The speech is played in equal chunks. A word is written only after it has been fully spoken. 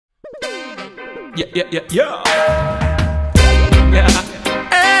Yeah. Yeah.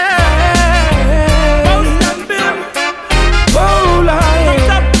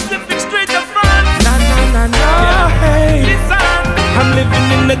 I'm living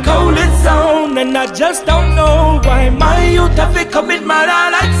in the coldest zone, and I just don't know why my youth have it commit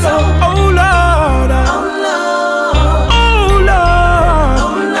murder like so. Oh Lord, oh Lord, oh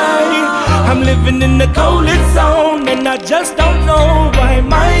Lord, I'm living in the coldest zone, and I just don't know why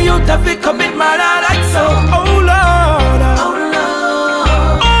my youth have it commit murder like so. Oh Lord, oh Lord,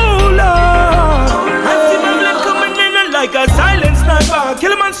 oh Lord, I see my blood coming in like a silent sniper.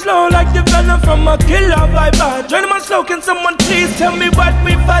 Kill him on slow like the venom from a killer viper. Join him on slow, can someone please tell me what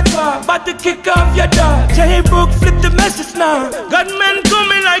we fight for? About to kick off your door. J-Book, flip the message now. Gunmen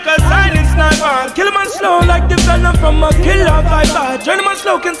coming like a silent sniper. Kill him on slow like the venom from a killer viper. Join him on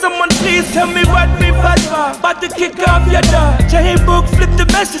slow, can someone please tell me what we fight for? About to kick off your door. J-Book, flip the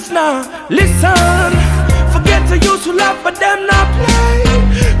message now. Listen, forget to use who laugh, but them not play.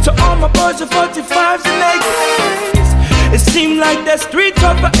 To all my boys with 45s and AKs. It seems like there's street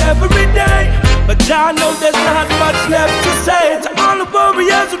cover every day, but y'all know there's not much left to say. To all the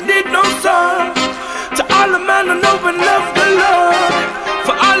warriors who need no song, to all the men who know and love the Lord,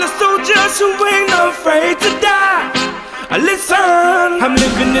 for all the soldiers who ain't afraid to die. Listen, I'm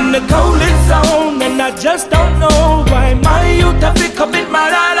living in the coldest zone, and I just don't know why my youth have it commit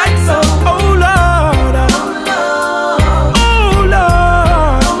murder like so. Oh Lord, oh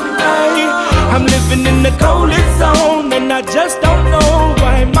Lord, I'm living in the coldest zone, and I just don't know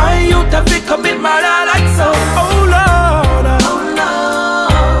why my youth have it commit murder like so. Oh Lord, oh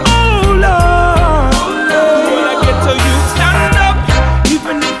Lord, oh Lord, I get to you stand up,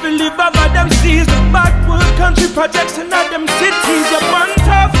 even if you live over them seas, the backward country projects in all them cities. You're born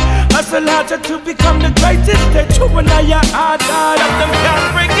tough, hustle harder to become the greatest. They're true and I are hard of them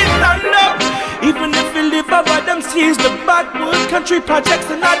can't break it. Stand up, even if you live over them seas, the backward country projects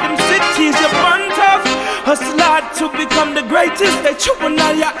in all them cities. You're born tough, hustle hard to become the greatest. They true and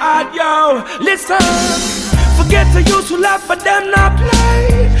all your hard, yo. Listen, forget to use who laugh, but them not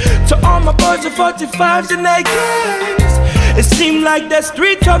play. To all my boys with 45s and AKs. It seems like there's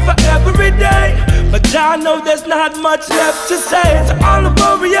street cover every day, but y'all know there's not much left to say. To all the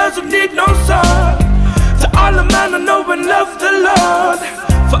warriors who need no song, to all the men who know and love the Lord,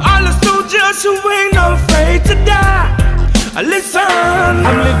 for all the soldiers who ain't afraid to die. Listen,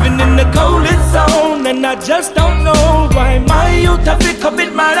 I'm living in the coldest zone, and I just don't know why my youth have it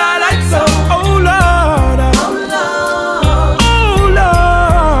commit murder like so. Oh Lord, oh Lord, oh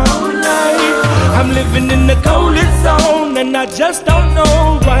Lord, I'm living in the coldest zone, and I just don't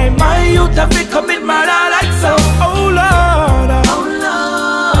know why my youth have it commit murder like so. Oh Lord, oh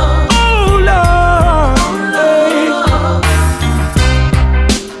Lord, oh Lord,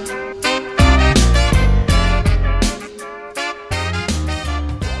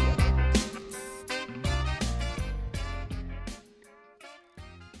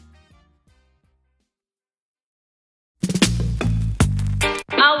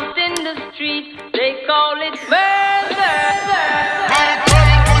 Out in the street, they call it murder.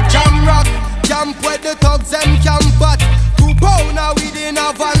 Jam rock, camp where the thugs them camp at. 2 pound now within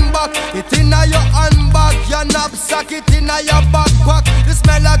a van back. It inna your handbag, your knapsack, it inna your backpack. The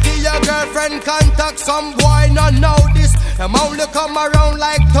smell of your girlfriend contact. Some boy not know this. Them only come around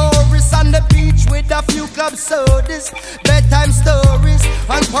like tourists on the beach with a few club sodas, bedtime stories,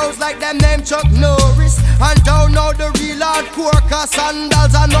 and pose like them name Chuck Norris. And don't know the real hardcore, cause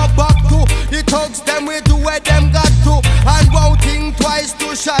sandals are not back to. The thugs them we do where them got to, and won't think twice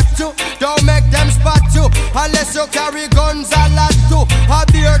to shot to. Don't make them spot you, unless you carry guns a lot too. A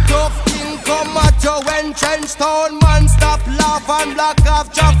beer tough thing come at you when trench town man stop laugh and block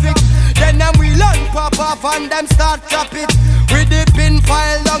off traffic. Then them we learn pop off and them start trap it. With the pin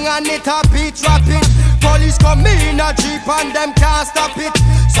file long and it a beat rapid. Police come in a jeep and them can't stop it.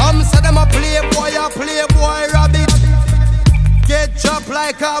 Some say them a playboy rabbit. Get chopped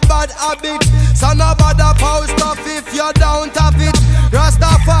like a bad habit. So no bother post off if you don't have it.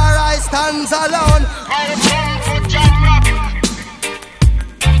 Rastafari stands alone.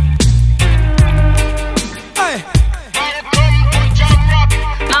 Hey.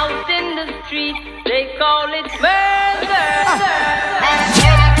 Out in the street, they call it murder.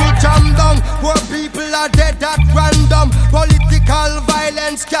 To jam down, poor people are dead at random. Political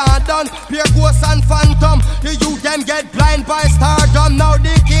violence can't done. Pure ghosts and phantom. The youth them get blind by stardom. Now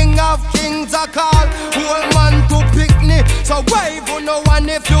the king of kings are called. Whole man to pick me. So wave on no one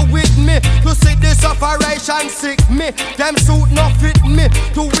if you with me. To see this operation sick me. Them suit no fit me.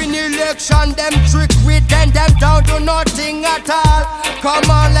 To win election them trick with them down to nothing at all. Come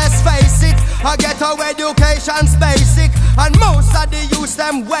on let's face it. I get our education's basic, and most of the youth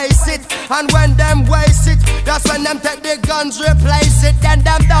them waste it. And when them waste it, that's when them take the guns, replace it. Then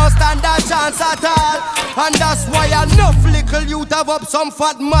them don't stand a chance at all. And that's why enough little youth have up some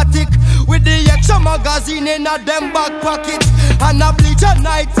fatmatic with the extra magazine in a them back pocket, and a bleach at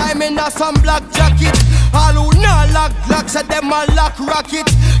night time in a some black jacket. All who not lock Glock said them a lock rocket.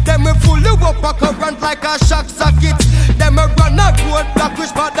 Them we full up a current like a shock socket. Them we run a road block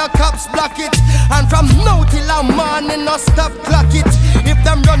which but the cops block it. And from now till a morning no stop clock it. If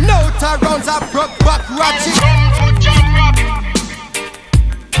them run out of rounds I broke back ratchet.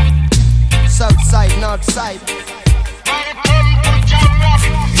 South side, north side,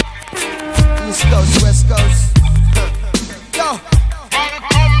 East coast, west coast. Yo,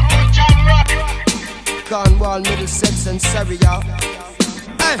 Cornwall, Middlesex and Surrey, y'all.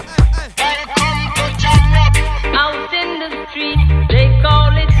 Hey. Out in the street, they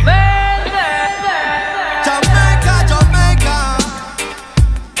call it murder. Jamaica, Jamaica,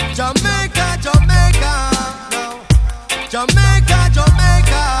 Jamaica, Jamaica, no. Jamaica,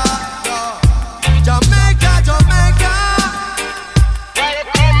 Jamaica, no. Jamaica, Jamaica.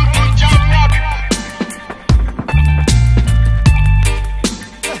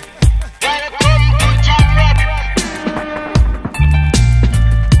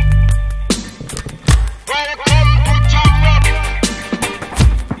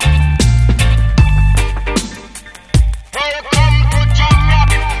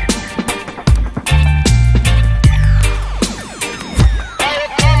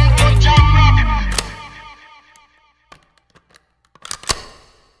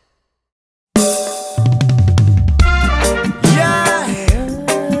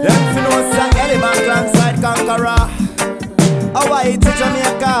 Hawaii to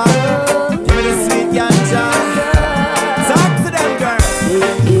Jamaica, give me the sweet ganja. Talk to them girls.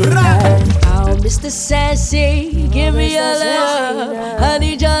 Oh, Mr. Sassy, give me your love. I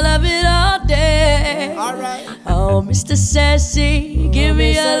need your love it all day. Alright. Oh, Mr. Sassy, give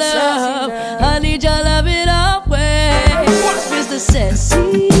me your love. I need your love it always. Mr.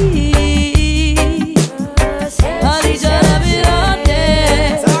 Sassy, I need your love it all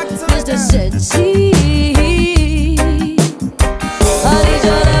day. Mr. Sassy.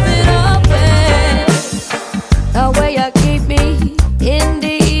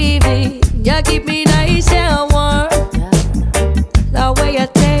 Keep me nice and warm. The way you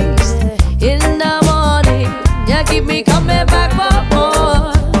taste in the morning, you keep me coming back for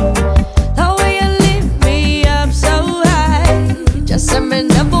more. The way you lift me up so high, just let me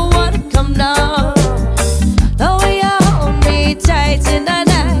never want to come down. The way you hold me tight in the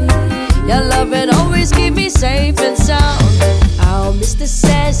night, your love and always keep me safe and sound. Oh, Mr.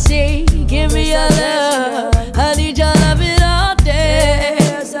 Sassy, give me your love. I need your love it all day.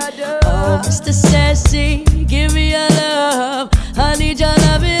 Oh, Mr. Sassy, give me your love. I need your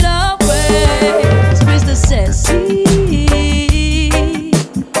love it always. Mr. Sassy,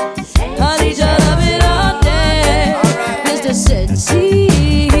 I need your love it all day. Mr. Sassy,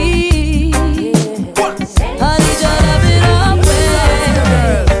 I need your love it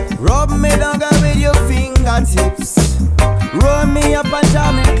always. Rub me down with your fingertips. Roll me up and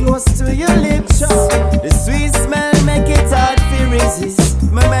jam me close to your lips. The sweet smell make it hard to resist.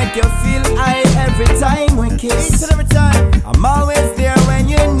 Me make you feel high every time we kiss. Every time. I'm always there when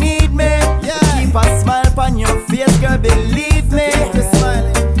you need me. Yeah. Keep a smile upon your face, girl, believe me.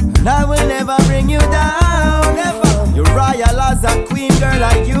 And I will never bring you down. Never. You're royal as a queen, girl,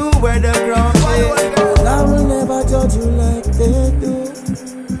 like you wear the crown. And I will never judge you like they do.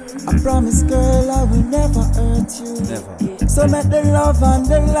 I promise, girl, I will never hurt you. Never. So make the love and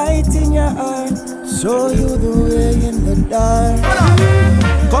the light in your heart show you the way in the dark.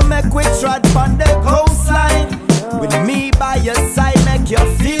 Come make we trot on the coastline. With me by your side, make you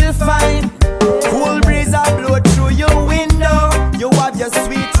feel fine. Cool breeze a blow through your window. You have your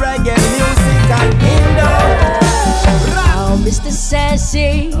sweet reggae music and Indo. Oh, Mr.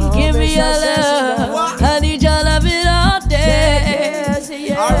 Sassy, give me your love. I need your love it all day.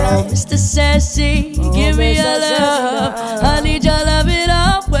 Alright. Mr. Sassy, give me your love. I need your love it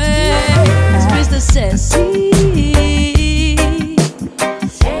always. Mr. Sassy,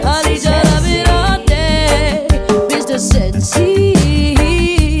 I need your love it all day. Mr. Sassy,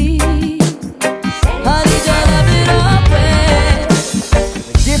 I need your love it always.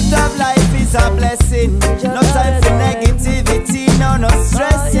 The gift of life is a blessing. No time for negativity, no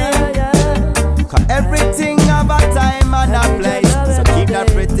stressing. Cause every